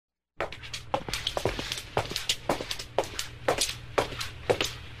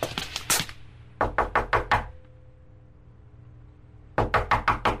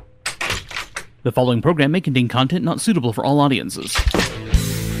The following program may contain content not suitable for all audiences.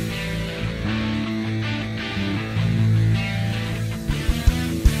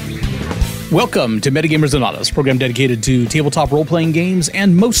 Welcome to Metagamers Anonymous, a program dedicated to tabletop role-playing games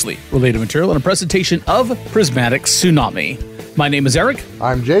and mostly related material, and a presentation of Prismatic Tsunami. My name is Eric.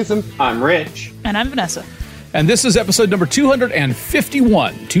 I'm Jason. I'm Rich. And I'm Vanessa. And this is episode number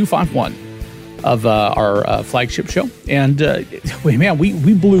 251 of our flagship show. And man,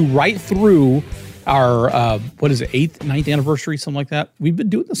 we blew right through our, 8th, 9th anniversary, something like that. We've been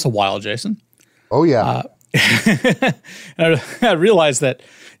doing this a while, Jason. Oh, yeah. I realized that,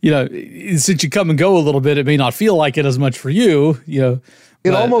 since you come and go a little bit, it may not feel like it as much for you,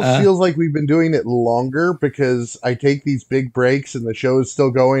 It almost feels like we've been doing it longer because I take these big breaks and the show is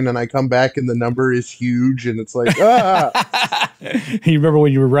still going and I come back and the number is huge and it's like, You remember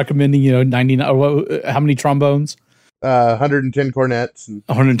when you were recommending, 99, how many trombones? 110 cornets.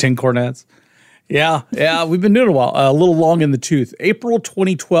 110 cornets. Yeah, we've been doing it a while. A little long in the tooth. April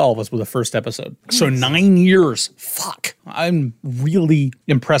 2012 was the first episode. So 9 years. Fuck. I'm really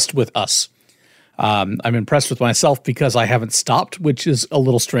impressed with us. I'm impressed with myself because I haven't stopped, which is a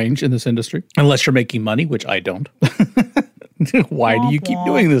little strange in this industry, unless you're making money, which I don't. Why do you keep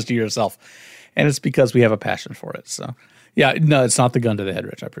doing this to yourself? And it's because we have a passion for it. So, yeah, no, it's not the gun to the head,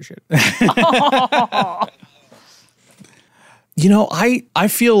 Rich. I appreciate it. I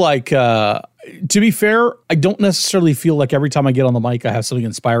feel like, to be fair, I don't necessarily feel like every time I get on the mic, I have something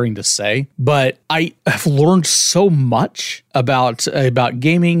inspiring to say, but I have learned so much about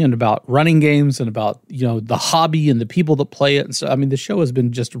gaming and about running games and about, the hobby and the people that play it. And so, the show has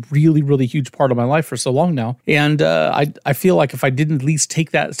been just a really, really huge part of my life for so long now. And I feel like if I didn't at least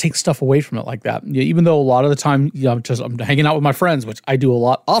take stuff away from it like that, even though a lot of the time, I'm hanging out with my friends, which I do a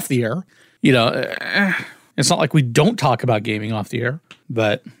lot off the air, it's not like we don't talk about gaming off the air,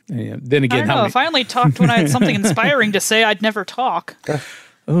 but then again, if I only talked when I had something inspiring to say, I'd never talk.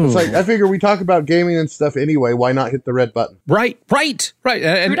 It's like, I figure we talk about gaming and stuff anyway. Why not hit the red button? Right.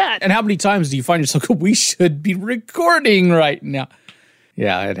 And how many times do you find yourself, we should be recording right now?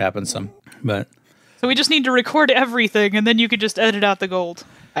 Yeah, it happens some, but. So we just need to record everything, and then you could just edit out the gold.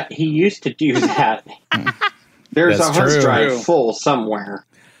 He used to do that. There's That's a hard true. drive full somewhere.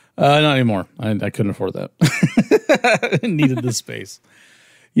 Not anymore. I couldn't afford that. Needed the space.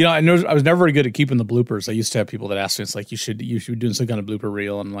 I know I was never very good at keeping the bloopers. I used to have people that asked me, it's like, you should be doing some kind of blooper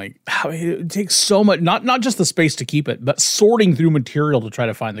reel. And I'm like, it takes so much, not just the space to keep it, but sorting through material to try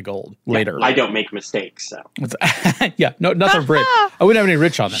to find the gold later. I don't make mistakes, so. Yeah, no, nothing for Rich. I wouldn't have any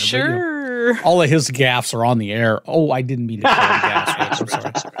Rich on that. Sure. But, all of his gaffes are on the air. Oh, I didn't mean to say gaffes, Rich.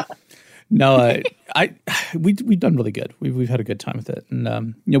 I'm sorry. No, we've done really good. We've had a good time with it,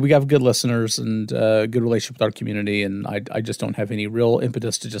 and we have good listeners and good relationship with our community. And I just don't have any real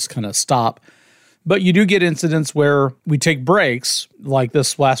impetus to just kind of stop. But you do get incidents where we take breaks, like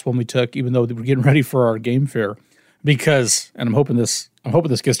this last one we took, even though we're getting ready for our game fair. Because, and I'm hoping this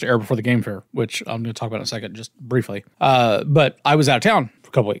gets to air before the game fair, which I'm going to talk about in a second, just briefly. But I was out of town for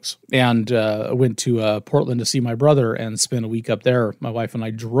a couple weeks and went to Portland to see my brother and spent a week up there. My wife and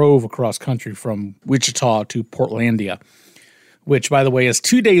I drove across country from Wichita to Portlandia, which, by the way, is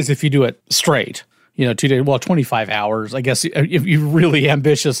 2 days if you do it straight. 2 days, 25 hours. I guess if you're really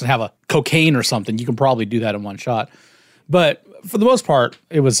ambitious and have a cocaine or something, you can probably do that in one shot. But for the most part,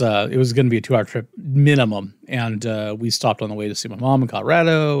 it was going to be a 2-hour trip minimum, and we stopped on the way to see my mom in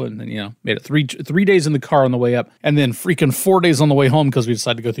Colorado, and then made it three days in the car on the way up, and then freaking 4 days on the way home because we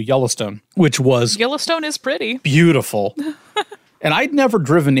decided to go through Yellowstone, which was Yellowstone is pretty beautiful. And I'd never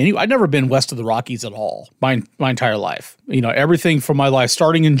been west of the Rockies at all my entire life. Everything from my life,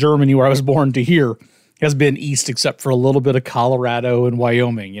 starting in Germany where I was born to here, has been east except for a little bit of Colorado and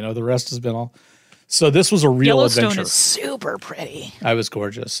Wyoming. The rest has been all. So this was a real Yellowstone adventure. Is super pretty. I was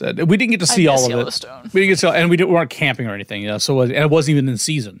gorgeous. We didn't get to see all of Yellowstone. it. We didn't get to, and we weren't camping or anything. So and it wasn't even in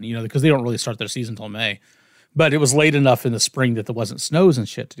season. Because they don't really start their season until May. But it was late enough in the spring that there wasn't snows and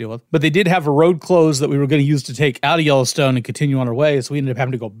shit to deal with. But they did have a road closed that we were going to use to take out of Yellowstone and continue on our way. So we ended up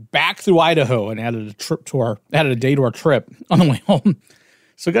having to go back through Idaho and added a day to our trip on the way home.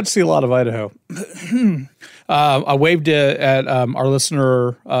 So I got to see a lot of Idaho. I waved at our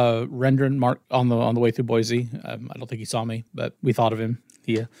listener, Rendren Mark, on the way through Boise. I don't think he saw me, but we thought of him.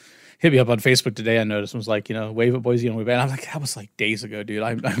 He hit me up on Facebook today. I noticed and was like, wave at Boise on the way back. I'm like, that was like days ago, dude.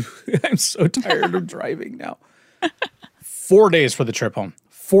 I'm so tired of driving now. 4 days for the trip home.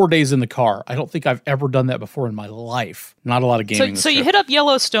 4 days in the car. I don't think I've ever done that before in my life. Not a lot of gaming. So you hit up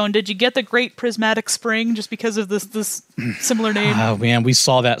Yellowstone. Did you get the Great Prismatic Spring just because of this similar name? Oh man, we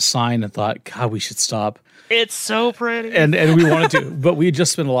saw that sign and thought, God, we should stop. It's so pretty. And we wanted to, but we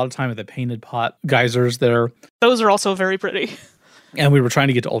just spent a lot of time at the Painted Pot geysers there. Those are also very pretty. And we were trying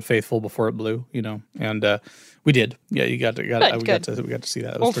to get to Old Faithful before it blew, and we did. Yeah, we got to see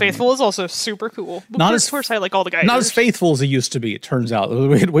that. Old Faithful is also super cool. Of course, I like all the geysers. Not as faithful as it used to be. It turns out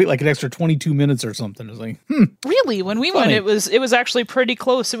we had to wait like an extra 22 minutes or something. It was like, really, when we went, it was actually pretty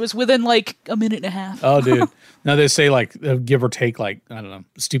close. It was within like a minute and a half. Oh, dude. Now they say like give or take like I don't know,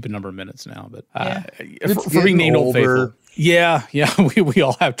 a stupid number of minutes now, but for being named Old Faithful, yeah, we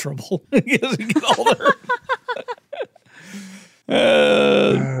all have trouble as we get older.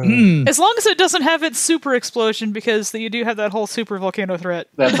 As long as it doesn't have its super explosion, because you do have that whole super volcano threat.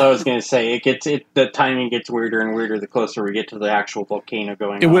 That's what I was going to say. The timing gets weirder and weirder the closer we get to the actual volcano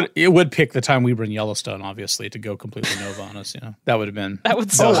going on. It would pick the time we were in Yellowstone, obviously, to go completely nova on us. That would have been. That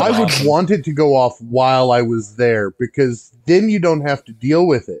would. I would want it to go off while I was there, because then you don't have to deal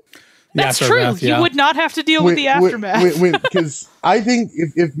with it. That's true. You would not have to deal with the aftermath. Because I think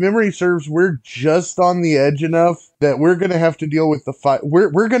if memory serves, we're just on the edge enough that we're going to have to deal with the fight.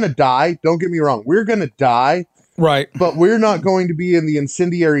 We're going to die. Don't get me wrong. We're going to die. Right. But we're not going to be in the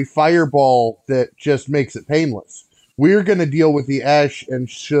incendiary fireball that just makes it painless. We're going to deal with the ash and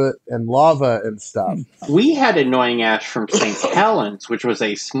soot and lava and stuff. We had annoying ash from St. Helens, which was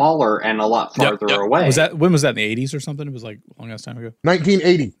a smaller and a lot farther away. When was that, in the 80s or something? It was like a long ass time ago.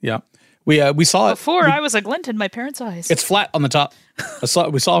 1980. Yeah. We saw it before I was a glint in my parents' eyes. It's flat on the top.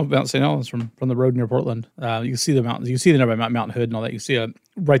 We saw Mount St. Helens from the road near Portland. You can see the mountains. You can see the nearby Mount Hood and all that. You see it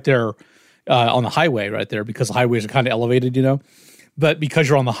right there on the highway right there, because the highways are kind of elevated, But because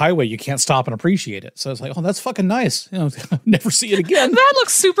you're on the highway, you can't stop and appreciate it. So it's like, oh, that's fucking nice. Never see it again. That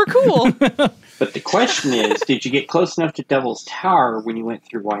looks super cool. But the question is, did you get close enough to Devil's Tower when you went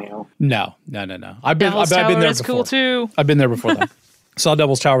through Wyoming? No. I've been there before. Cool too. I've been there before then. Saw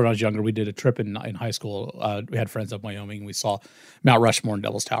Devil's Tower when I was younger. We did a trip in high school. We had friends up Wyoming, and we saw Mount Rushmore and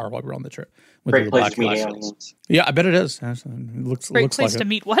Devil's Tower while we were on the trip. Great place to meet aliens. Yeah, I bet it is. It looks Great place like to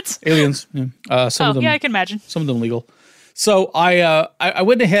meet what? Aliens. Yeah. Some of them, I can imagine. Some of them legal. So I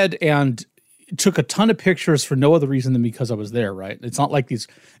went ahead and took a ton of pictures for no other reason than because I was there, right? It's not like does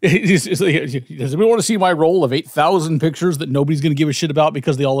anyone want to see my roll of 8,000 pictures that nobody's going to give a shit about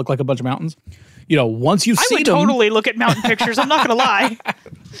because they all look like a bunch of mountains? Once you've seen them. I would totally look at mountain pictures. I'm not going to lie.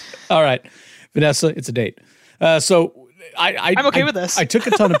 All right. Vanessa, it's a date. So I'm okay with this. I took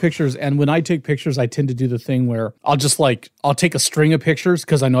a ton of pictures, and when I take pictures, I tend to do the thing where I'll take a string of pictures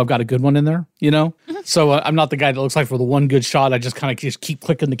because I know I've got a good one in there, Mm-hmm. So I'm not the guy that looks like for the one good shot, I just kind of just keep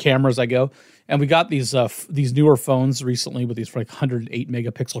clicking the camera as I go. And we got these newer phones recently with these 108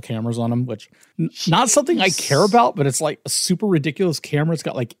 megapixel cameras on them, which not something I care about, but it's like a super ridiculous camera. It's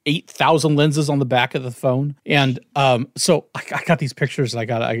got like 8,000 lenses on the back of the phone, and so I got these pictures.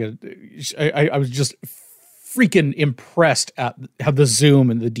 And I was just freaking impressed at how the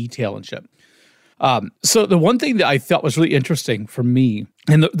zoom and the detail and shit. So the one thing that I thought was really interesting for me,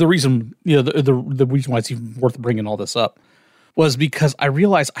 and the reason, the reason why it's even worth bringing all this up, was because I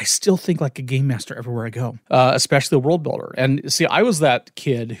realized I still think like a game master everywhere I go, especially a world builder. And see, I was that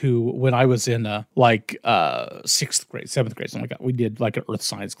kid who, when I was in 6th grade, 7th grade, something like that, we did like an earth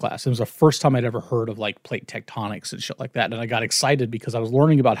science class. It was the first time I'd ever heard of like plate tectonics and shit like that. And I got excited because I was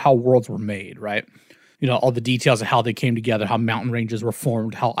learning about how worlds were made, right? All the details of how they came together, how mountain ranges were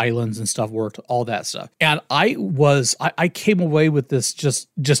formed, how islands and stuff worked, all that stuff. And I came away with this just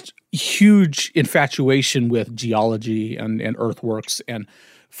huge infatuation with geology and earthworks, and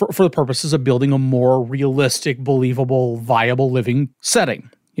for the purposes of building a more realistic, believable, viable living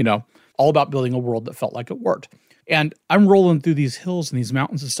setting, all about building a world that felt like it worked. And I'm rolling through these hills and these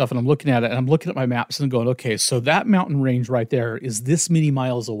mountains and stuff, and I'm looking at it, and I'm looking at my maps and going, okay, so that mountain range right there is this many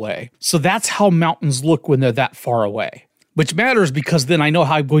miles away. So that's how mountains look when they're that far away, which matters because then I know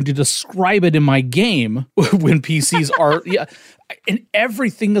how I'm going to describe it in my game when PCs are, and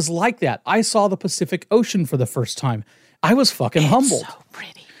everything is like that. I saw the Pacific Ocean for the first time. I was fucking humbled. So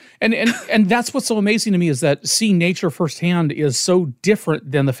pretty. And that's what's so amazing to me, is that seeing nature firsthand is so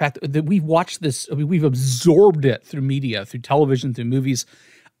different than the fact that we've watched this. I mean, we've absorbed it through media, through television, through movies.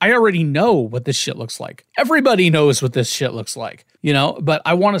 I already know what this shit looks like. Everybody knows what this shit looks like, but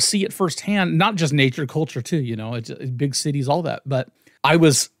I want to see it firsthand, not just nature, culture too, it's big cities, all that. But I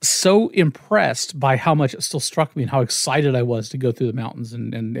was so impressed by how much it still struck me and how excited I was to go through the mountains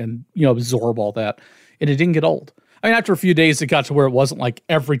and absorb all that. And it didn't get old. I mean, after a few days, it got to where it wasn't like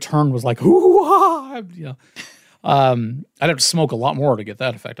every turn was like, ooh-ah, I'd have to smoke a lot more to get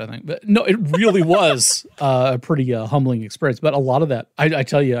that effect, I think. But no, it really was a pretty humbling experience. But a lot of that, I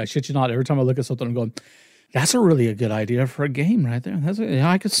tell you, I shit you not, every time I look at something, I'm going, That's a really good idea for a game right there.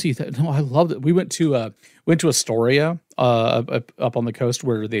 I could see that. No, I loved it. We went to Astoria up on the coast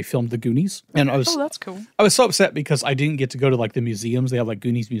where they filmed the Goonies, and that's cool. I was so upset because I didn't get to go to like the museums. They have like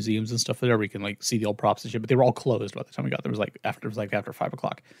Goonies museums and stuff there where you can like see the old props and shit, but they were all closed by the time we got there. It was after 5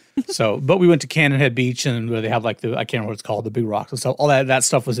 o'clock. So, but we went to Cannon Head Beach, and where they have like I can't remember what it's called, the big rocks and stuff. All that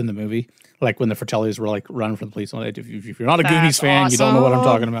stuff was in the movie. Like when the Fratellis were like running from the police. If you're not a Goonies fan, you don't know what I'm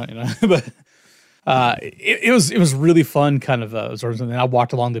talking about, you know. But it was really fun, kind of and I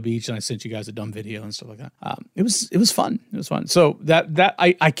walked along the beach and I sent you guys a dumb video and stuff like that. It was fun. It was fun. So that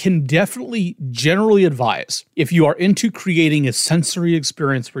I can definitely generally advise, if you are into creating a sensory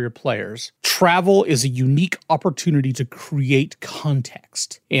experience for your players, travel is a unique opportunity to create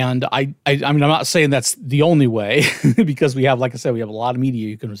context. And I mean, I'm not saying that's the only way because we have, like I said, we have a lot of media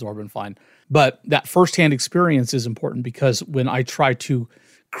you can absorb and find. But that firsthand experience is important, because when I try to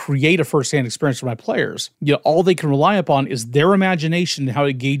create a firsthand experience for my players, all they can rely upon is their imagination and how it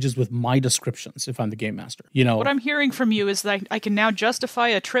engages with my descriptions if I'm the game master. What I'm hearing from you is that I can now justify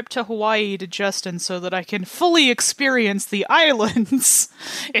a trip to Hawaii to Justin so that I can fully experience the islands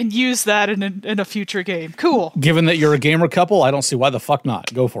and use that in a future game. Cool. Given that you're a gamer couple, I don't see why the fuck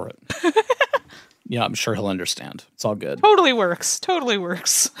not. Go for it. Yeah, I'm sure he'll understand. It's all good. Totally works.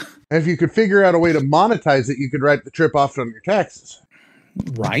 And if you could figure out a way to monetize it, you could write the trip off on your taxes.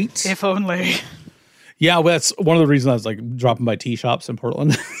 Right? If only. Yeah, well, that's one of the reasons I was like dropping by tea shops in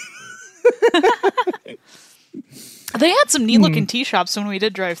Portland. They had some neat looking tea shops when we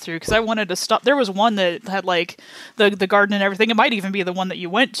did drive through, because I wanted to stop. There was one that had like the garden and everything. It might even be the one that you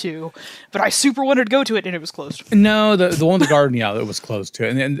went to, but I super wanted to go to it and it was closed. No, the one with the garden, yeah, it was closed too.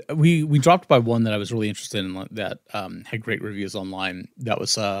 And we dropped by one that I was really interested in that had great reviews online. That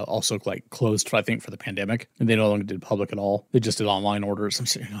was also like closed for, I think, for the pandemic, and they no longer did public at all. They just did online orders. I'm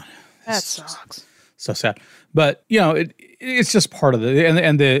saying, that sucks. So sad, but it's just part of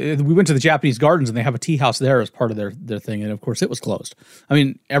the we went to the Japanese gardens and they have a tea house there as part of their thing, and of course it was closed. I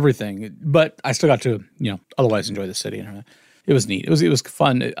mean, everything, but I still got to otherwise enjoy the city and everything. It was neat. It was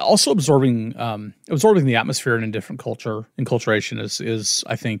fun. Also absorbing the atmosphere and a different culture and culturation is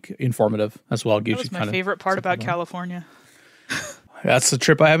I think informative as well. That was my favorite part about California. That's the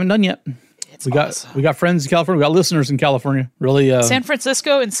trip I haven't done yet. We got friends in California. We got listeners in California. Really, San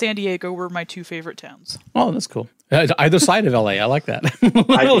Francisco and San Diego were my two favorite towns. Oh, that's cool. Either side of LA, I like that.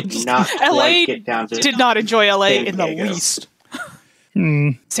 I did not. Did not enjoy LA in the least.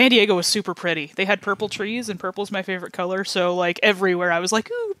 San Diego was super pretty. They had purple trees, and purple's my favorite color. So, like everywhere, I was like,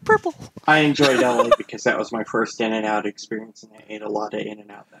 "Ooh, purple." I enjoyed LA because that was my first In-N-Out experience, and I ate a lot of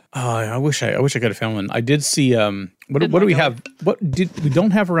In-N-Out. Oh, I wish I could have found one. I did see. What do we have? We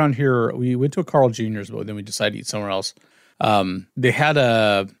don't have around here? We went to a Carl Jr.'s, but then we decided to eat somewhere else. They had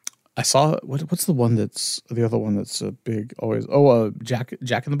a. I saw what's the one that's the other one that's big always. Oh, Jack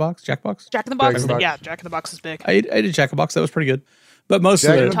in the Box, Jack Box. Jack in the Box. Yeah, Jack in the Box is big. I ate a Jack in the Box. That was pretty good. But most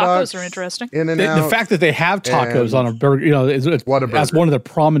Jack of the tacos are interesting. In-N-Out, the fact that they have tacos on a burger, it's one of the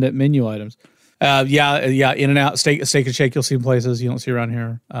prominent menu items. Yeah, In-N-Out, steak and shake. You'll see in places you don't see around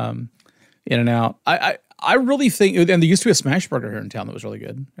here. In-N-Out. I really think, and there used to be a Smash Burger here in town that was really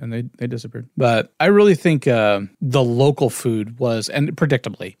good, and they disappeared. But I really think the local food was, and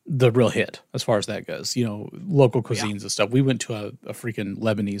predictably, the real hit as far as that goes. Local cuisines and stuff. We went to a freaking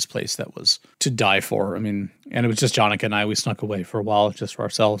Lebanese place that was to die for. I mean, and it was just Jonica and I. We snuck away for a while just for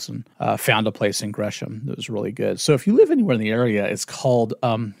ourselves and found a place in Gresham that was really good. So if you live anywhere in the area, it's called,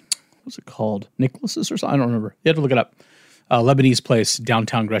 what's it called? Nicholas's or something? I don't remember. You have to look it up. Lebanese place,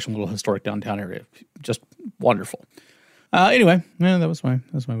 downtown Gresham, little historic downtown area. Just wonderful. Anyway, that was my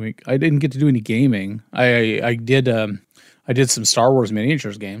week. I didn't get to do any gaming. I did some Star Wars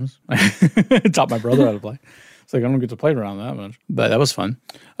miniatures games. I taught my brother how to play. It's like I don't get to play around that much, but that was fun.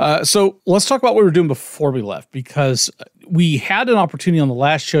 So let's talk about what we were doing before we left, because we had an opportunity on the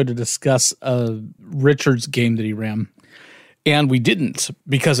last show to discuss Richard's game that he ran. And we didn't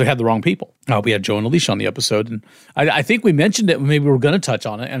because it had the wrong people. We had Joe and Alicia on the episode, and I think we mentioned it. Maybe we were going to touch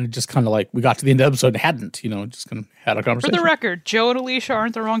on it, and it just kind of like we got to the end of the episode and hadn't. Just kind of had a conversation. For the record, Joe and Alicia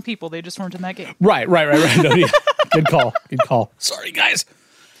aren't the wrong people. They just weren't in that game. Right. No, yeah. Good call. Sorry, guys.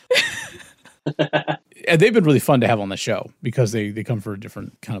 And they've been really fun to have on the show because they come from a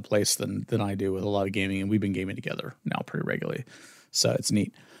different kind of place than I do with a lot of gaming, and we've been gaming together now pretty regularly. So it's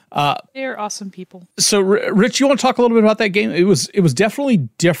neat. They're awesome people. So, Rich, you want to talk a little bit about that game? It was definitely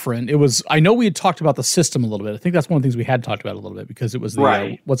different. I know we had talked about the system a little bit. I think that's one of the things we had talked about a little bit because it was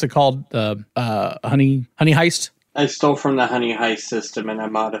the what's it called? The Honey Heist. I stole from the Honey Heist system and I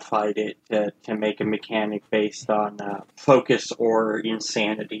modified it to make a mechanic based on focus or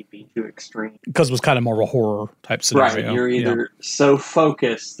insanity being too extreme. Because it was kind of more of a horror type scenario. Right, you're either so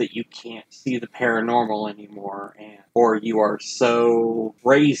focused that you can't see the paranormal anymore, or you are so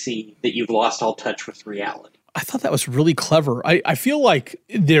crazy that you've lost all touch with reality. I thought that was really clever. I feel like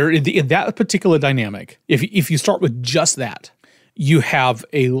there in that particular dynamic, if you start with just that, you have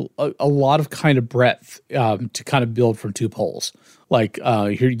a lot of kind of breadth to kind of build from two poles. Like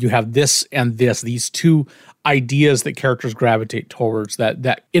here you have this and these two ideas that characters gravitate towards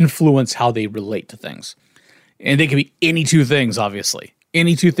that influence how they relate to things. And they can be any two things, obviously.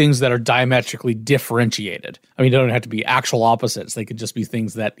 Any two things that are diametrically differentiated. I mean, they don't have to be actual opposites. They could just be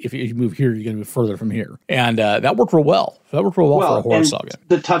things that if you move here, you're going to move further from here. And that worked real well. That worked real well for a horror saga.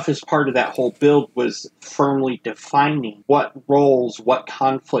 The toughest part of that whole build was firmly defining what roles, what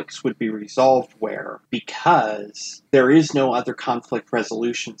conflicts would be resolved where, because there is no other conflict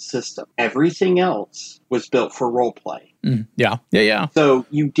resolution system. Everything else was built for roleplay. Yeah. So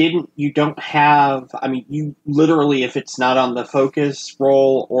you don't have, I mean, you literally, if it's not on the focus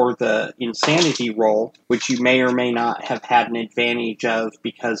roll or the insanity roll, which you may or may not have had an advantage of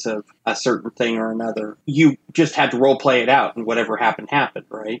because of a certain thing or another, you just had to role play it out and whatever happened,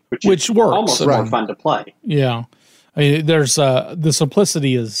 right? Which works. Almost more fun to play. Yeah. I mean, there's the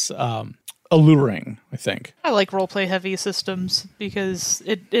simplicity is alluring, I think. I like roleplay heavy systems because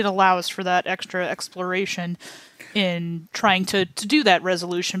it allows for that extra exploration in trying to do that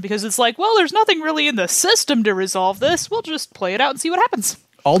resolution, because it's like, well, there's nothing really in the system to resolve this. We'll just play it out and see what happens.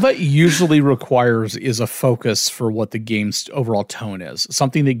 All that usually requires is a focus for what the game's overall tone is.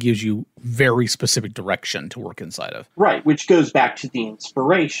 Something that gives you very specific direction to work inside of. Right, which goes back to the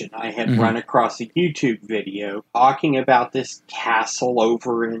inspiration. I had run across a YouTube video talking about this castle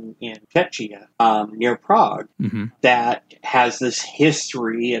over in Czechia, near Prague, that has this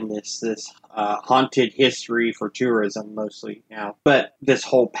history and this haunted history for tourism mostly now, but this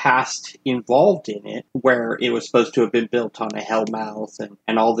whole past involved in it, where it was supposed to have been built on a hellmouth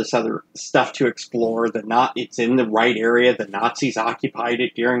and all this other stuff to explore. It's in the right area. The Nazis occupied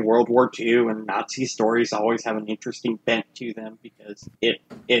it during World War II, and Nazi stories always have an interesting bent to them because it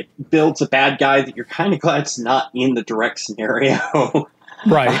builds a bad guy that you're kind of glad it's not in the direct scenario.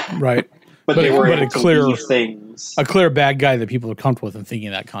 Right. But they were able to leave things. A clear bad guy that people are comfortable with and thinking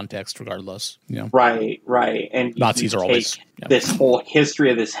in that context, regardless. You know? Right. And Nazis are always this whole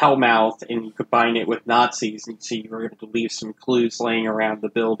history of this hellmouth, and you combine it with Nazis, and so you were able to leave some clues laying around the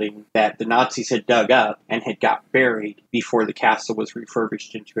building that the Nazis had dug up and had got buried before the castle was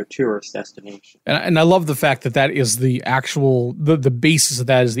refurbished into a tourist destination. And I love the fact that is the actual the basis of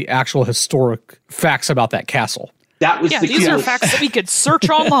that is the actual historic facts about that castle. These are facts that we could search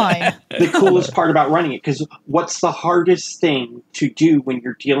online. The coolest part about running it, because what's the hardest thing to do when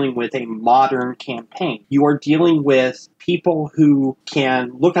you're dealing with a modern campaign? You are dealing with people who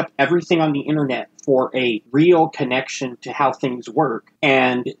can look up everything on the internet for a real connection to how things work.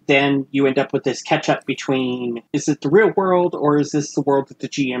 And then you end up with this catch-up between, is it the real world or is this the world that the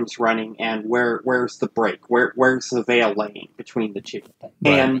GM's running, and where's the break? Where's the veil laying between the two? Right.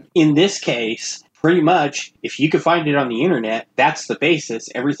 And in this case, pretty much, if you could find it on the internet, that's the basis.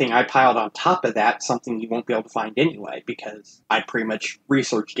 Everything I piled on top of that, something you won't be able to find anyway, because I pretty much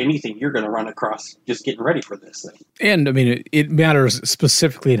researched anything you're going to run across just getting ready for this thing. And I mean, it matters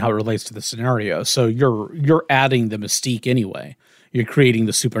specifically in how it relates to the scenario. So you're adding the mystique anyway. You're creating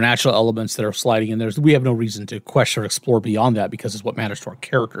the supernatural elements that are sliding in there. We have no reason to question or explore beyond that because it's what matters to our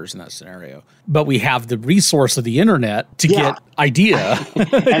characters in that scenario. But we have the resource of the internet to get idea.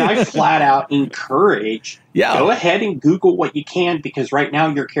 And I flat out encourage, go ahead and Google what you can, because right now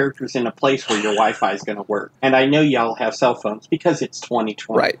your character's in a place where your Wi-Fi is going to work. And I know y'all have cell phones because it's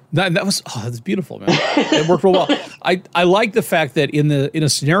 2020. Right. That's beautiful, man. It worked real well. I like the fact that in a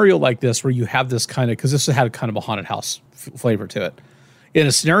scenario like this where you have this kind of, because this had kind of a haunted house flavor to it. In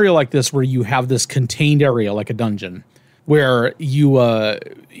a scenario like this where you have this contained area like a dungeon, where you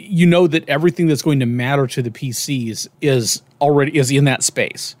know that everything that's going to matter to the PCs is in that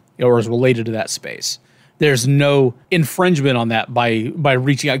space or is related to that space. There's no infringement on that by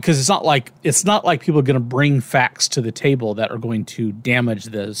reaching out, because it's not like people are going to bring facts to the table that are going to damage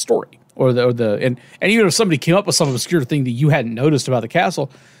the story and even if somebody came up with some obscure thing that you hadn't noticed about the castle,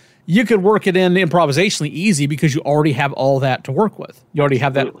 you could work it in improvisationally easy because you already have all that to work with. You already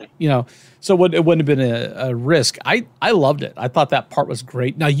have that, so it wouldn't have been a risk. I loved it. I thought that part was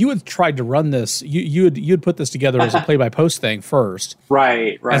great. Now, you had tried to run this. You'd put this together as a play-by-post thing first.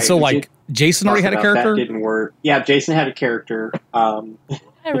 Right. And so, Jason already had a character? That didn't work. Yeah, Jason had a character.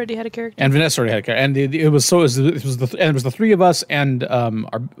 I already had a character. And Vanessa already had a character. And it was the three of us and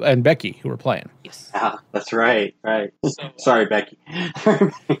Becky who were playing. Yes. Ah, that's right. Sorry, Becky.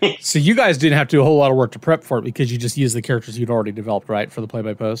 So you guys didn't have to do a whole lot of work to prep for it because you just used the characters you'd already developed, right, for the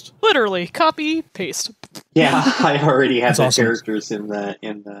play-by-post? Literally, copy, paste. Yeah, I already had the awesome. characters in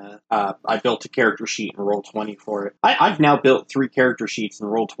the. I built a character sheet in Roll20 for it. I've now built 3 character sheets in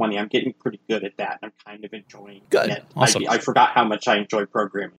Roll20. I'm getting pretty good at that. I'm kind of enjoying it. Awesome. I forgot how much I enjoy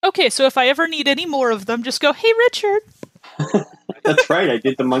programming. Okay, so if I ever need any more of them, just go, hey, Richard. That's right. I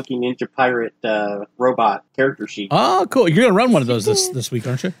did the Monkey Ninja Pirate robot character sheet. Oh, cool. You're going to run one of those this week,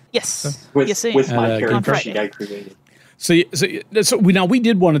 aren't you? Yes. with, yes, I am. with my On character Friday. sheet I created. So we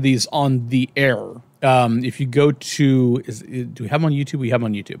did one of these on the air. If you go to, do we have them on YouTube? We have them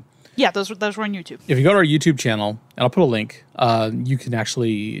on YouTube. Yeah, those were on YouTube. If you go to our YouTube channel, and I'll put a link, you can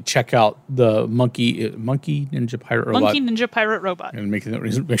actually check out the Monkey Ninja Pirate Robot. Monkey Ninja Pirate Robot. And make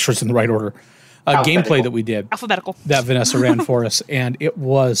sure it's in the right order. Gameplay that we did. Alphabetical. That Vanessa ran for us, and it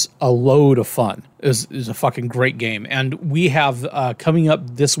was a load of fun. It was a fucking great game. And we have coming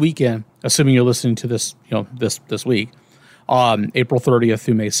up this weekend, assuming you're listening to this, this week, April 30th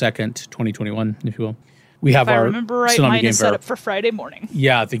through May 2nd, 2021, if you will. We have If I our remember right, Tsunami mine Game is set Fair. up for Friday morning.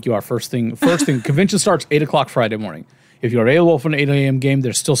 Yeah, I think you are. First thing, convention starts 8 o'clock Friday morning. If you're available for an 8 a.m. game,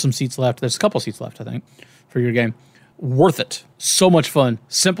 there's still some seats left. There's a couple seats left, I think, for your game. Worth it. So much fun.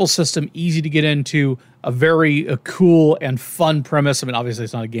 Simple system, easy to get into, a very cool and fun premise. I mean, obviously,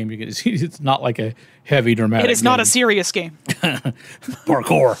 it's not a game you can see. It's not like a heavy, dramatic It is not game. a serious game.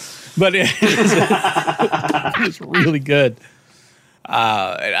 Parkour. But it's really good.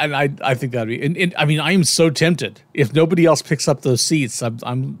 And I think that'd be. And I mean, I am so tempted. If nobody else picks up those seats, I'll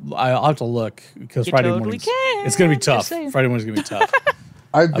have to look because You Friday totally morning can. it's going to be Just tough. saying. Friday morning's going to be tough.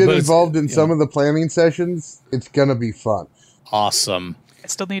 I've been but it's- involved in some of the planning sessions. It's gonna be fun. Awesome. I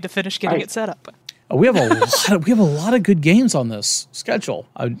still need to finish getting Right. it set up. We have a lot of good games on this schedule.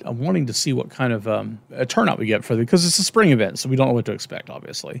 I'm wanting to see what kind of a turnout we get for because it's a spring event, so we don't know what to expect.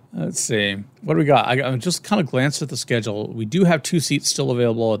 Obviously, let's see what do we got. I just kind of glanced at the schedule. We do have 2 seats still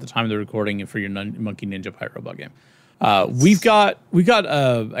available at the time of the recording for your Monkey Ninja Pirate Robot game. We've got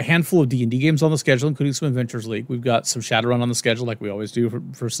a handful of D&D games on the schedule, including some Adventures League. We've got some Shadowrun on the schedule, like we always do for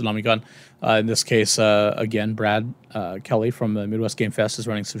TsunamiCon. In this case, again, Brad Kelly from the Midwest Game Fest is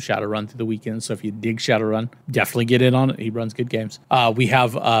running some Shadowrun through the weekend. So if you dig Shadowrun, definitely get in on it. He runs good games. We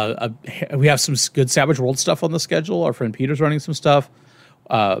have some good Savage World stuff on the schedule. Our friend Peter's running some stuff.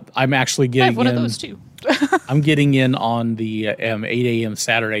 I'm actually I getting have one in. of those too. I'm getting in on the 8 a.m.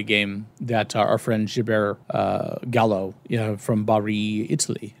 Saturday game that our friend Gilbert Gallo, from Bari,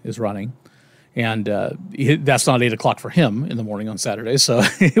 Italy, is running. And that's not 8 o'clock for him in the morning on Saturday, so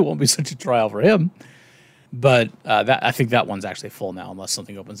it won't be such a trial for him. But I think that one's actually full now, unless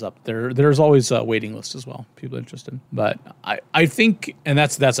something opens up. There's always a waiting list as well, people interested. But I think, and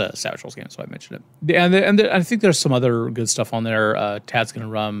that's a Savage Worlds game, so I mentioned it. And I think there's some other good stuff on there. Tad's going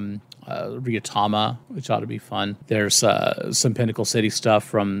to run Ryutama, which ought to be fun. There's some Pinnacle City stuff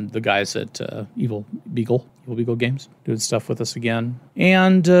from the guys at Evil Beagle Games doing stuff with us again.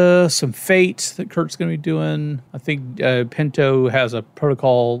 And some Fate that Kurt's going to be doing. I think Pinto has a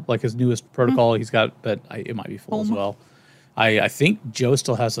protocol, like his newest protocol he's got, but it might be full as well. I think Joe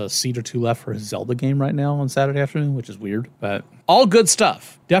still has a seat or 2 left for his Zelda game right now on Saturday afternoon, which is weird, but all good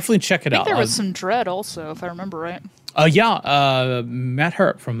stuff. Definitely check it I out. think there was some Dread also, if I remember right. Matt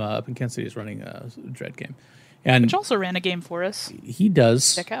Harrop from up in Kansas City is running a Dread game. And Which also ran a game for us. he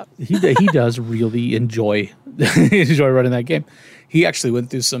does. Check out. He does really enjoy running that game. He actually went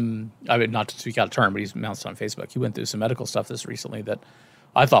through some. I mean, not to speak out of turn, but he's announced on Facebook. He went through some medical stuff this recently that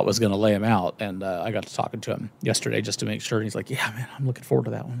I thought was going to lay him out, and I got to talking to him yesterday just to make sure. And he's like, "Yeah, man, I'm looking forward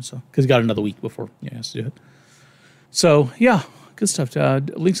to that one." So because he got another week before he has to do it. So yeah, good stuff.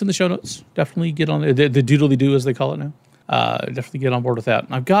 Links in the show notes. Definitely get on the doodly do as they call it now. Definitely get on board with that.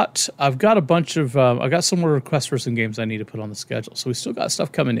 And I've got a bunch of I got some more requests for some games I need to put on the schedule. So we still got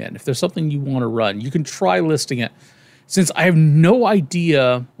stuff coming in. If there's something you want to run, you can try listing it. Since I have no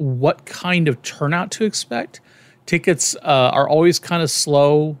idea what kind of turnout to expect, tickets are always kind of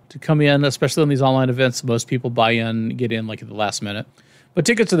slow to come in, especially on these online events. Most people get in like at the last minute. But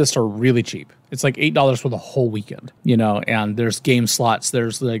tickets to this are really cheap. It's like $8 for the whole weekend, and there's game slots.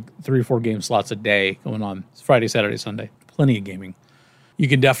 There's like 3 or 4 game slots a day going on. It's Friday, Saturday, Sunday. Plenty of gaming. You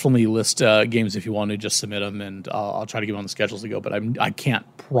can definitely list games if you want to, just submit them, and I'll try to get on the schedules to go. But I can't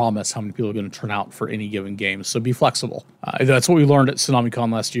promise how many people are going to turn out for any given game. So be flexible. That's what we learned at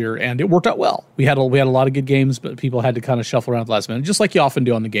TsunamiCon last year, and it worked out well. We had a lot of good games, but people had to kind of shuffle around at the last minute, just like you often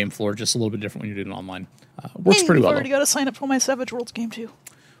do on the game floor, just a little bit different when you're doing it online. Works pretty well. I've already got to sign up for my Savage Worlds game too.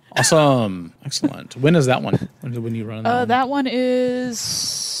 Awesome. Excellent. When is that one? When you run that one is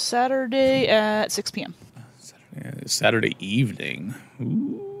Saturday at 6 p.m. Saturday evening.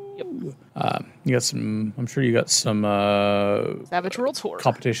 Ooh. Yep. You got some. I'm sure you got some Savage Worlds 4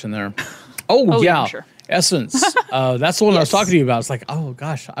 competition there. Oh yeah, sure. Essence. That's the one I was talking to you about. It's like, oh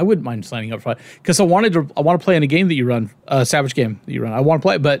gosh, I wouldn't mind signing up for it because I want to play in a game that you run, a Savage game that you run. I want to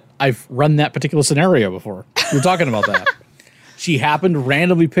play, but I've run that particular scenario before. We were talking about that. She happened to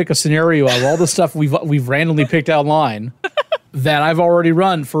randomly pick a scenario out of all the stuff we've randomly picked online that I've already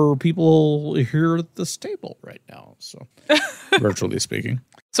run for people here at this table right now. So, virtually speaking.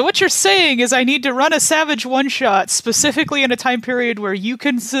 So what you're saying is I need to run a Savage one-shot specifically in a time period where you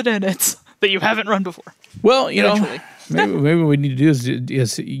can sit in it that you haven't run before. Well, maybe what we need to do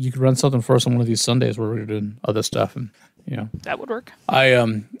is you could run something for us on one of these Sundays where we're doing other stuff, and that would work.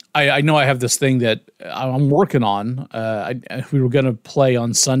 I know I have this thing that I'm working on. We were going to play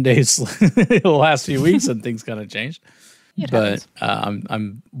on Sundays the last few weeks, and things kind of changed. But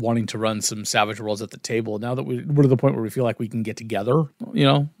I'm wanting to run some Savage Worlds at the table now that we're to the point where we feel like we can get together, a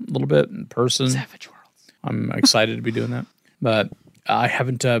little bit in person. Savage Worlds. I'm excited to be doing that, but I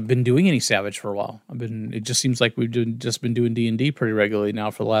haven't been doing any Savage for a while. It just seems like we've just been doing D&D pretty regularly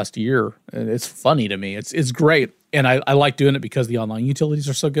now for the last year, and it's funny to me. It's great, and I like doing it because the online utilities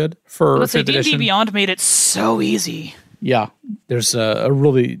are so good for. Let's say D&D Beyond made it so easy. Yeah, there's a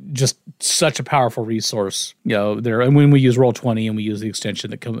really just such a powerful resource, there. And when we use Roll20 and we use the extension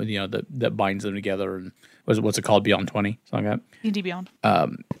that binds them together, and what's it called, Beyond 20, something like that. D&D Beyond.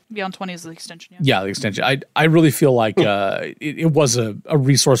 Beyond 20 is the extension. Yeah, the extension. I really feel like it was a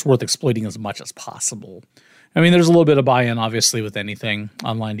resource worth exploiting as much as possible. I mean, there's a little bit of buy-in, obviously, with anything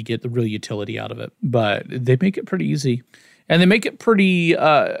online to get the real utility out of it, but they make it pretty easy. And they make it pretty,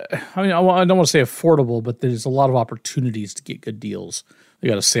 I don't want to say affordable, but there's a lot of opportunities to get good deals. They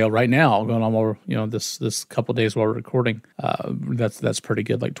got a sale right now going on over, this couple of days while we're recording. That's pretty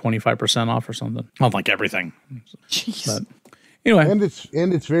good, like 25% off or something. Not like everything. Jeez. But anyway.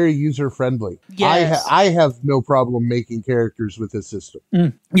 And it's very user friendly. Yes. I have no problem making characters with this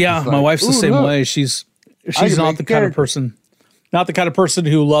system. Yeah, my wife's the same way. She's not the kind of person. Not the kind of person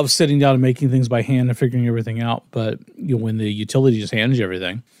who loves sitting down and making things by hand and figuring everything out, but when the utility just hands you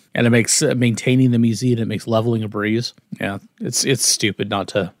everything, and it makes maintaining them easy, and it makes leveling a breeze. Yeah, it's stupid not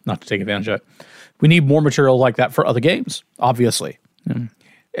to take advantage of it. We need more material like that for other games, obviously. And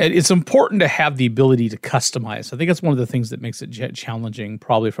it's important to have the ability to customize. I think that's one of the things that makes it challenging,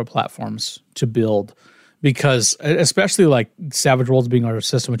 probably for platforms to build, because especially like Savage Worlds being our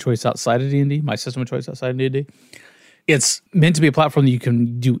system of choice outside of D&D, my system of choice outside of D&D. It's meant to be a platform that you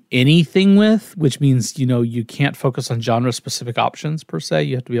can do anything with, which means, you can't focus on genre-specific options per se.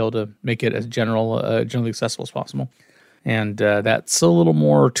 You have to be able to make it as generally accessible as possible. And that's a little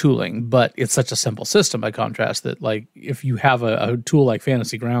more tooling, but it's such a simple system by contrast that, like, if you have a tool like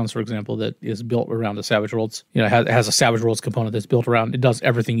Fantasy Grounds, for example, that is built around a Savage Worlds, has a Savage Worlds component that's built around, it does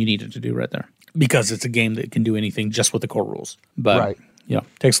everything you need it to do right there because it's a game that can do anything just with the core rules. But right.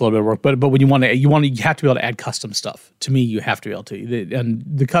 Takes a little bit of work, but when you have to be able to add custom stuff. To me, you have to be able to, and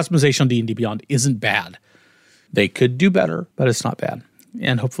the customization on D&D Beyond isn't bad. They could do better, but it's not bad,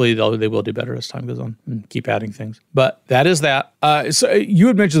 and hopefully they will do better as time goes on and keep adding things. But that is that. So you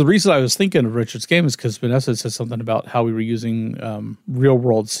had mentioned the reason I was thinking of Richard's game is because Vanessa said something about how we were using real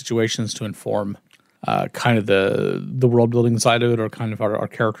world situations to inform kind of the world building side of it, or kind of our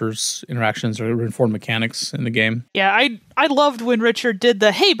characters' interactions, or inform mechanics in the game. Yeah, I loved when Richard did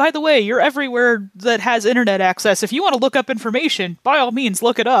the, hey, by the way, you're everywhere that has internet access. If you want to look up information, by all means,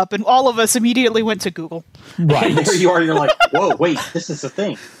 look it up. And all of us immediately went to Google. Right. There you are, you're like, whoa, wait, this is a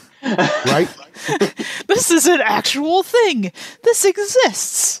thing. Right? This is an actual thing. This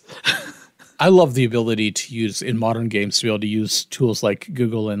exists. I love the ability to use in modern games to be able to use tools like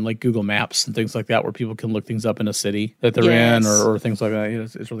Google and like Google Maps and things like that, where people can look things up in a city that they're in, or things like that.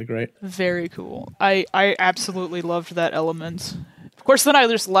 It's really great. Very cool. I absolutely loved that element. Of course, then I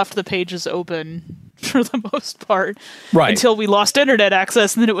just left the pages open for the most part, right, until we lost internet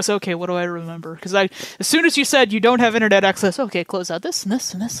access, and then it was okay. What do I remember? Because as soon as you said you don't have internet access, okay, close out this and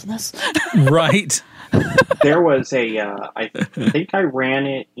this and this and this. Right. There was I think I ran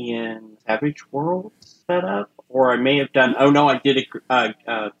it in Savage Worlds setup, or I may have done. Oh no, I did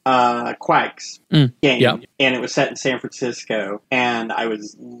a Quacks game, yeah. and it was set in San Francisco, and I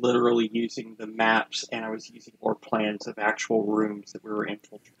was literally using the maps, and I was using floor plans of actual rooms that we were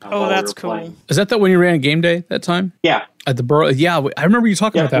infiltrating. Oh, that's cool. Playing. Is that when you ran game day that time? Yeah. At the Borough? Yeah, I remember you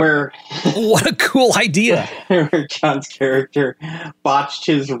talking about that. Where what a cool idea. Where John's character botched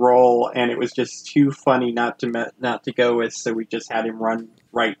his roll, and it was just too funny not to go with, so we just had him run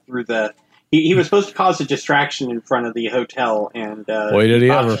right through the... He was supposed to cause a distraction in front of the hotel, and Boy, did he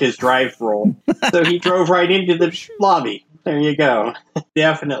botched ever. his drive roll. So he drove right into the lobby. There you go.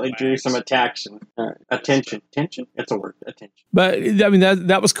 Definitely drew some attention. Attention? It's a word. Attention. But I mean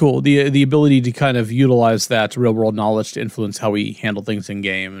that was cool. The ability to kind of utilize that real world knowledge to influence how we handle things in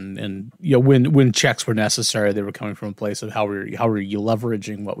game, and you know when checks were necessary, they were coming from a place of how are you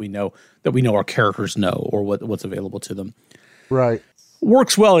leveraging what we know that we know our characters know or what's available to them. Right.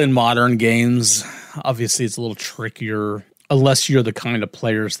 Works well in modern games. Obviously, it's a little trickier unless you're the kind of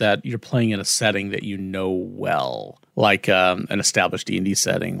players that you're playing in a setting that you know well, like an established D&D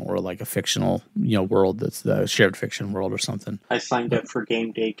setting or like a fictional, world that's the shared fiction world or something. I signed up for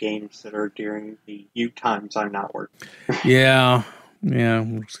game day games that are during the times I'm not working. Yeah,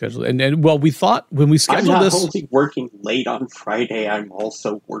 we're scheduled. And well, we thought when we scheduled I'm not this, only working late on Friday, I'm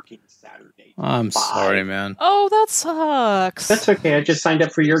also working Saturday. I'm sorry, man. Oh, that sucks. That's okay. I just signed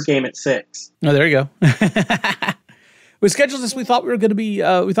up for your game at 6. Oh, there you go. We scheduled this. We thought we were going to be.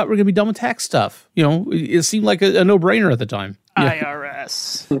 We thought we were going to be done with tax stuff. It seemed like a no-brainer at the time.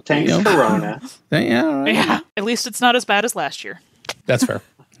 IRS. Thanks, Corona. Yeah, right. Yeah. At least it's not as bad as last year. That's fair.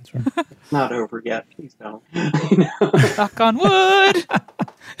 Not over yet. Please don't. Knock on wood.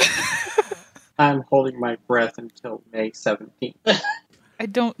 I'm holding my breath until May 17th. I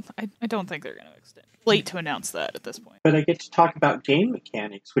don't think they're going to extend. Late to announce that at this point. But I get to talk about game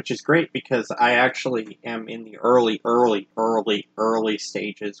mechanics, which is great because I actually am in the early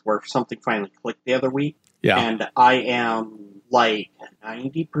stages where something finally clicked the other week. Yeah. And I am like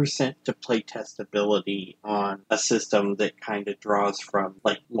 90% to play testability on a system that kind of draws from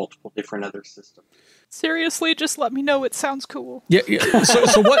like multiple different other systems. Seriously, just let me know. It sounds cool. Yeah.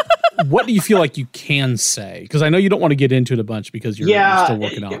 So what do you feel like you can say? Because I know you don't want to get into it a bunch because you're still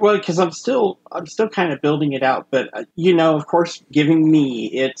working on it. Well, because I'm still kind of building it out. But of course, giving me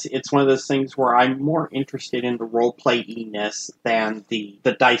it's one of those things where I'm more interested in the role play-iness than the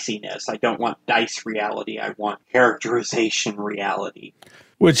diciness. I don't want dice reality. I want characterization reality.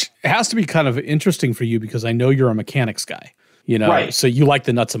 Which has to be kind of interesting for you because I know you're a mechanics guy. Right. So you like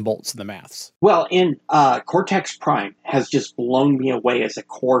the nuts and bolts and the maths. Well, in Cortex Prime has just blown me away as a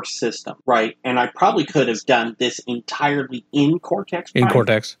core system, right? And I probably could have done this entirely in Cortex Prime. In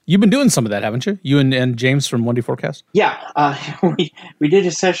Cortex. You've been doing some of that, haven't you? You and James from 1D4Cast? Yeah. We did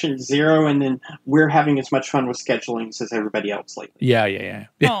a session 0, and then we're having as much fun with scheduling as everybody else lately. Yeah.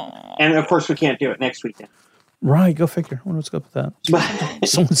 And, of course, we can't do it next weekend. Right, go figure. I wonder what's up with that.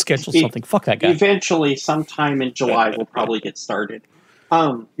 Someone scheduled something. Fuck that guy. Eventually, sometime in July, we'll probably get started.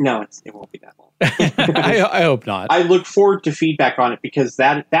 No, it won't be that long. I hope not. I look forward to feedback on it because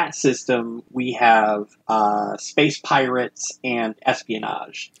that system we have space pirates and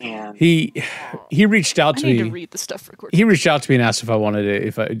espionage. And he reached out to me. I need to read the stuff for Cortex. He reached out to me and asked if I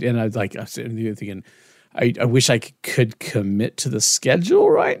wanted to. And I was like, I was thinking, I wish I could commit to the schedule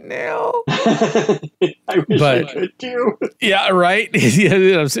right now. I wish I could too. Yeah, right.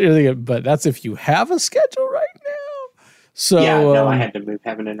 I'm thinking, but that's if you have a schedule right now. So I had to move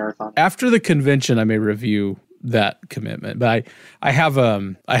heaven and earth on. After the convention, I may review that commitment, but I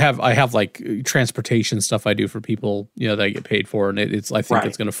have like transportation stuff I do for people, that I get paid for, and I think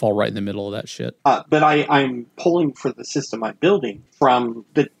it's going to fall right in the middle of that shit. But I'm pulling for the system I'm building from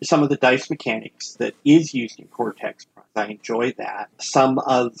some of the dice mechanics that is used in Cortex Prime. I enjoy that. Some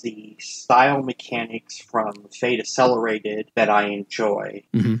of the style mechanics from Fate Accelerated that I enjoy.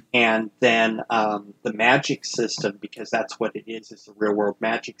 Mm-hmm. And then the magic system, because that's what it is a real world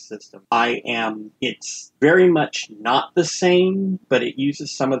magic system. It's very much not the same, but it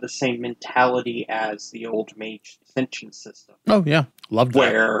uses some of the same mentality as the old Mage Ascension system. Oh, yeah. Loved that.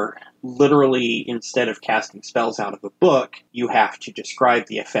 Where literally, instead of casting spells out of a book, you have to describe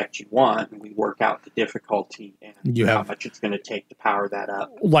the effect you want, and we work out the difficulty and how much it's going to take to power that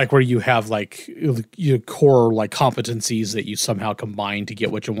up. Like where you have like your core like competencies that you somehow combine to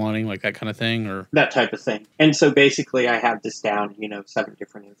get what you're wanting, like that kind of thing, or that type of thing. And so basically, I have this down, 7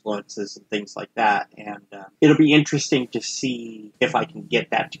 different influences and things like that, and it'll be interesting to see if I can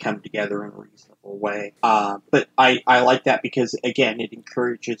get that to come together in a reasonable horrible way. But I like that because, again, it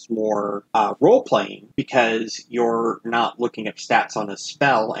encourages more role-playing because you're not looking up stats on a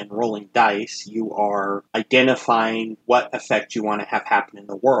spell and rolling dice. You are identifying what effect you want to have happen in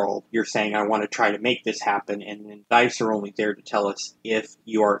the world. You're saying, I want to try to make this happen, and then dice are only there to tell us if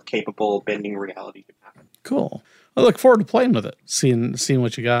you are capable of bending reality to happen. Cool. I look forward to playing with it, seeing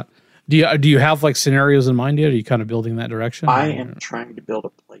what you got. Do you have like scenarios in mind yet? Are you kind of building that direction? I am trying to build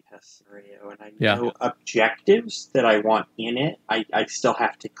a playtest scenario, and I know objectives that I want in it. I still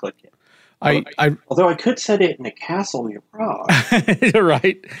have to click it. Although I could set it in a castle near Prague.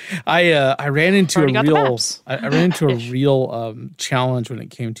 Right. I ran into I ran into a Ish. real challenge when it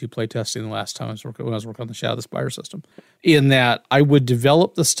came to playtesting the last time when I was working on the Shadow of the Spire system. In that I would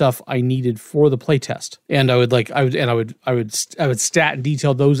develop the stuff I needed for the playtest, and I would stat and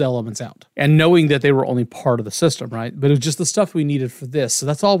detail those elements out, and knowing that they were only part of the system, right? But it was just the stuff we needed for this, so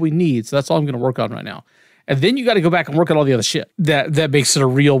that's all we need. So that's all I'm going to work on right now. And then you got to go back and work on all the other shit that makes it a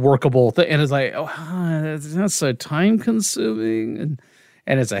real workable thing. And it's like, that's so time consuming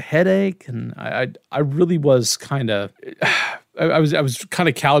and it's a headache. And I really was kind of, I was kind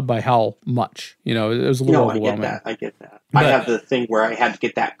of cowed by how much, it was a little overwhelming. I get that. I have the thing where I had to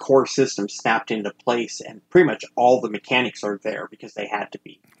get that core system snapped into place, and pretty much all the mechanics are there because they had to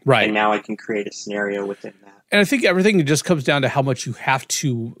be. Right. And now I can create a scenario within that. And I think everything just comes down to how much you have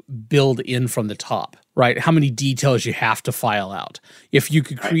to build in from the top, right? How many details you have to file out. If you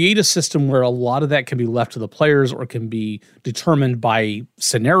could create a system where a lot of that can be left to the players or can be determined by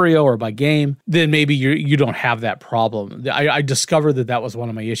scenario or by game, then maybe you don't have that problem. I discovered that was one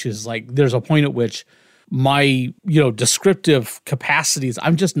of my issues. Like, there's a point at which my descriptive capacities,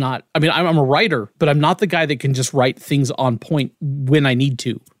 I'm just not. I mean, I'm a writer, but I'm not the guy that can just write things on point when I need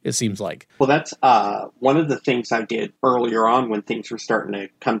to, it seems like. Well, that's one of the things I did earlier on when things were starting to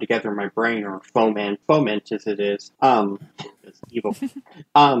come together in my brain, or foment as it is. It's evil.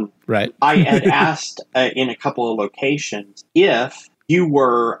 Right. I had asked in a couple of locations if you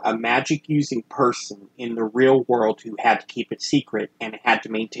were a magic-using person in the real world who had to keep it secret and had to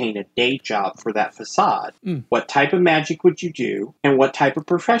maintain a day job for that facade. What type of magic would you do, and what type of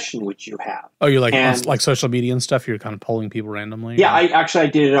profession would you have? Oh, you're like social media and stuff? You're kind of polling people randomly? Yeah, I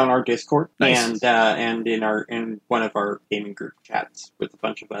did it on our Discord. Nice. and in one of our gaming group chats with a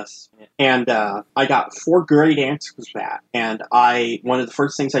bunch of us. And I got 4 great answers for that. And one of the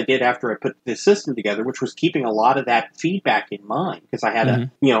first things I did after I put this system together, which was keeping a lot of that feedback in mind, because I had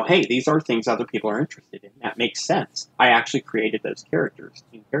hey, these are things other people are interested in. That makes sense. I actually created those characters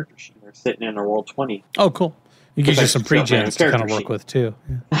in character sheet. They're sitting in a Roll 20. Oh, cool. It gives you some pre-gens to kind of work with, too.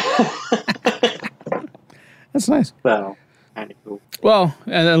 Yeah. That's nice. So, kind of cool. Well,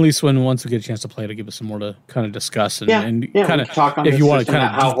 and at least once we get a chance to play, it'll give us some more to kind of discuss and kind of talk on if you want to kind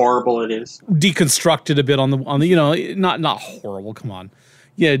of how horrible it is, deconstruct it a bit on the not horrible. Come on.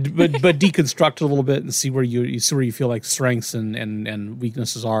 Yeah, but deconstruct it a little bit and see where you feel like strengths and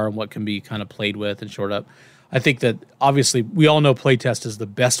weaknesses are and what can be kind of played with and shored up. I think that obviously we all know playtest is the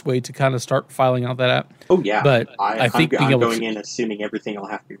best way to kind of start filing out that app. Oh yeah, but I think I'm going in assuming everything will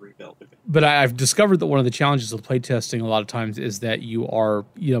have to be rebuilt. But I've discovered that one of the challenges of playtesting a lot of times is that you are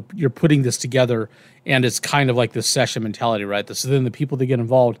you're putting this together and it's kind of like this session mentality, right? So then the people that get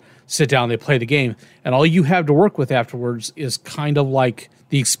involved sit down, they play the game, and all you have to work with afterwards is kind of like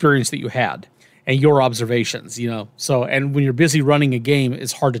the experience that you had and your observations, So, and when you're busy running a game,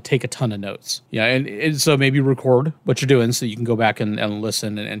 it's hard to take a ton of notes. Yeah, and so maybe record what you're doing so you can go back and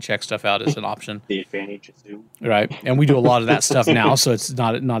listen and check stuff out as an option. The advantage of Zoom. Right, and we do a lot of that stuff now, so it's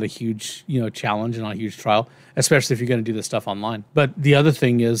not a huge challenge and not a huge trial, especially if you're going to do this stuff online. But the other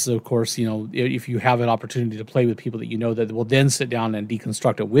thing is, of course, if you have an opportunity to play with people that that will then sit down and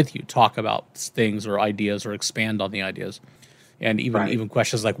deconstruct it with you, talk about things or ideas or expand on the ideas. And even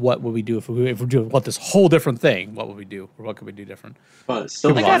questions like, what would we do if we do this whole different thing? What would we do, or what could we do different? Well, it's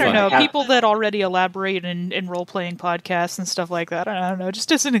still I don't know. People that already elaborate in role playing podcasts and stuff like that. I don't know.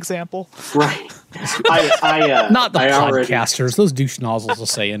 Just as an example, right? Not the podcasters. Those douche nozzles will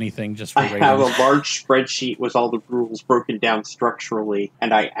say anything just for radio. I have a large spreadsheet with all the rules broken down structurally,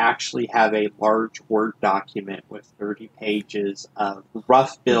 and I actually have a large Word document with 30 pages of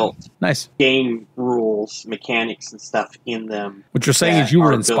rough built game rules, mechanics, and stuff in them. What you're saying is you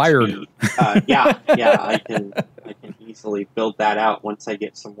were inspired. Yeah, I can easily build that out once I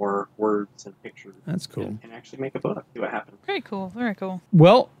get some more words and pictures. That's cool. And actually make a book. See what happens. Very cool. Very cool.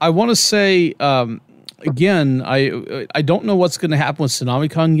 Well, I want to say again, I don't know what's going to happen with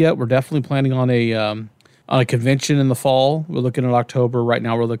TsunamiCon yet. We're definitely planning on a convention in the fall. We're looking at October. Right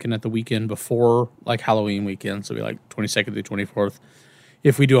now, we're looking at the weekend before like Halloween weekend, so it'll be like 22nd through 24th.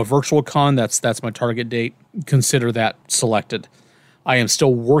 If we do a virtual con, that's my target date. Consider that selected. I am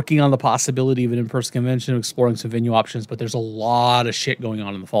still working on the possibility of an in-person convention, exploring some venue options, but there's a lot of shit going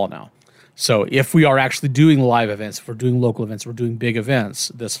on in the fall now. So if we are actually doing live events, if we're doing local events, if we're doing big events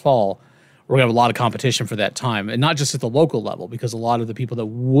this fall, we're going to have a lot of competition for that time. And not just at the local level, because a lot of the people that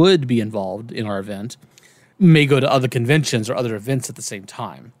would be involved in our event may go to other conventions or other events at the same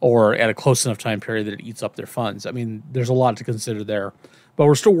time, or at a close enough time period that it eats up their funds. I mean, there's a lot to consider there. But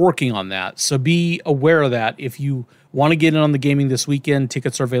we're still working on that. So be aware of that. If you want to get in on the gaming this weekend,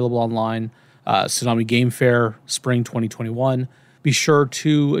 tickets are available online. Tsunami Game Fair, spring 2021. Be sure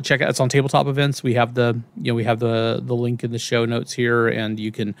to check out. It's on Tabletop Events. We have the link in the show notes here, and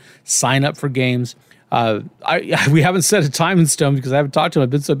you can sign up for games. We haven't set a time in stone because I haven't talked to him. I've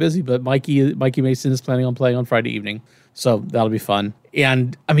been so busy. But Mikey Mason is planning on playing on Friday evening, so that'll be fun.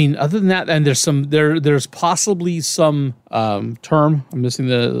 And I mean, other than that, and there's possibly some term. I'm missing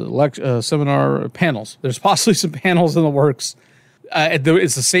the seminar panels. There's possibly some panels in the works.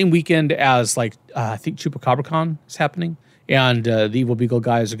 It's the same weekend as I think ChupaCabraCon is happening. And the Evil Beagle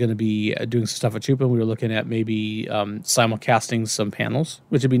guys are going to be doing some stuff at Chupa. We were looking at maybe simulcasting some panels,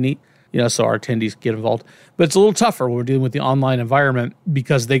 which would be neat. So our attendees get involved. But it's a little tougher when we're dealing with the online environment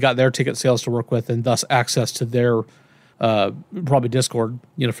because they got their ticket sales to work with and thus access to their probably Discord,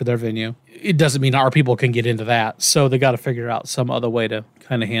 for their venue. It doesn't mean our people can get into that. So they got to figure out some other way to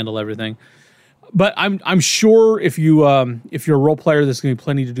kind of handle everything. But I'm sure if you're a role player, there's going to be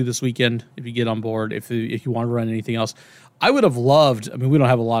plenty to do this weekend if you get on board. If you want to run anything else, I would have loved. I mean, we don't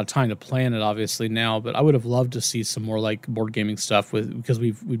have a lot of time to plan it obviously now, but I would have loved to see some more like board gaming stuff because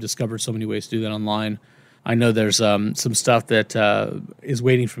we've discovered so many ways to do that online. I know there's some stuff that is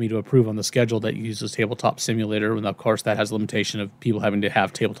waiting for me to approve on the schedule that uses Tabletop Simulator, and of course that has a limitation of people having to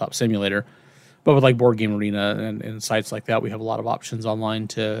have Tabletop Simulator. But with like Board Game Arena and sites like that, we have a lot of options online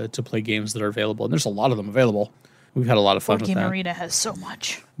to play games that are available, and there's a lot of them available. We've had a lot of fun with that. Board Game Arena has so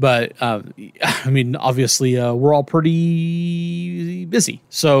much. But, I mean, obviously, we're all pretty busy.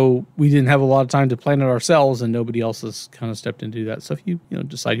 So we didn't have a lot of time to plan it ourselves, and nobody else has kind of stepped in to do that. So if you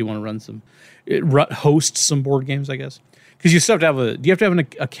decide you want to host some board games, I guess. Because you still have to have do you have to have an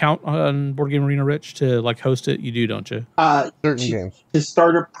account on Board Game Arena, Rich, to like host it? You do, don't you? Certain games. To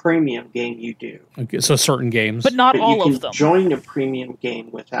start a premium game, you do. Okay, so certain games. But not all you of them. can join a premium game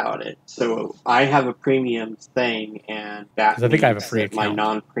without it. So I have a premium thing, and that I think I have a means free that my account.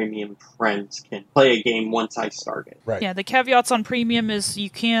 non-premium friends can play a game once I start it. Right. Yeah, the caveats on premium is you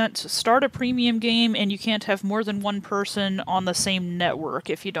can't start a premium game and you can't have more than one person on the same network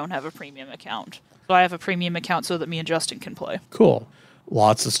if you don't have a premium account. So I have a premium account so that me and Justin can play. Cool.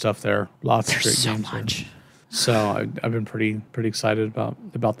 Lots of stuff there. Lots of great There's so games much. there. So I've been pretty excited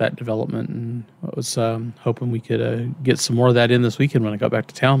about that development, and I was hoping we could get some more of that in this weekend when I got back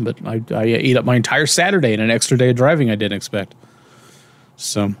to town. But I ate up my entire Saturday and an extra day of driving I didn't expect.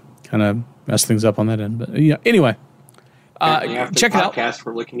 So kind of messed things up on that end. But anyway, After check the it out. podcast,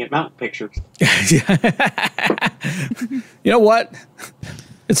 we're looking at mountain pictures. You know what?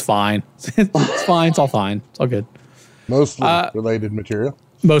 It's fine. It's fine. It's all fine. It's all good. Mostly related material.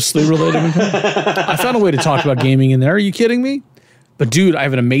 Mostly related. I found a way to talk about gaming in there. Are you kidding me? But dude, I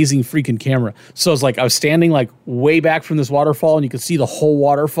have an amazing freaking camera. So it's like I was standing like way back from this waterfall, and you could see the whole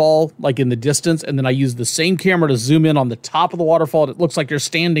waterfall like in the distance. And then I used the same camera to zoom in on the top of the waterfall. It looks like you're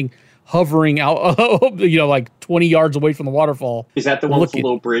standing, hovering out, like 20 yards away from the waterfall. Is that the one with the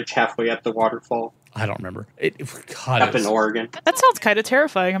little bridge halfway up the waterfall? I don't remember. Up in Oregon. That sounds kind of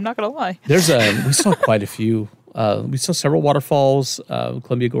terrifying, I'm not going to lie. We saw quite a few. We saw several waterfalls,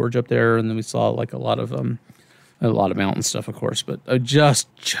 Columbia Gorge up there, and then we saw like a lot of mountain stuff, of course, but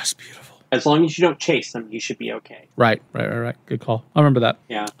just beautiful. As long as you don't chase them, you should be okay. Right. Good call. I remember that.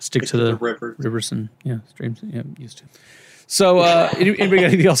 Yeah. Stick to the rivers and streams. Yeah, used to. So, anybody got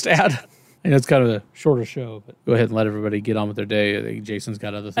anything else to add? I know it's kind of a shorter show, but go ahead and let everybody get on with their day. I think Jason's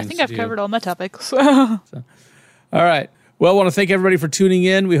got other things to do. I think I've covered all my topics. So, all right. Well, I want to thank everybody for tuning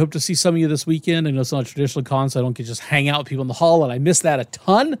in. We hope to see some of you this weekend. I know it's not a traditional con, so I don't get to just hang out with people in the hall, and I miss that a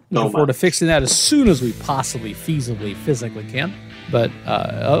ton. Looking forward to fixing that as soon as we possibly, feasibly, physically can. But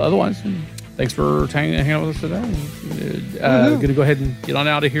otherwise, thanks for hanging out with us today. Going to go ahead and get on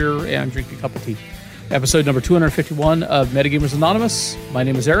out of here and drink a cup of tea. Episode number 251 of Metagamers Anonymous. My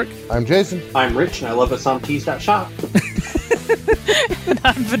name is Eric. I'm Jason. I'm Rich, and I love us on tees.shop. And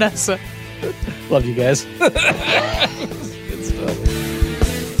I'm Vanessa. Love you guys.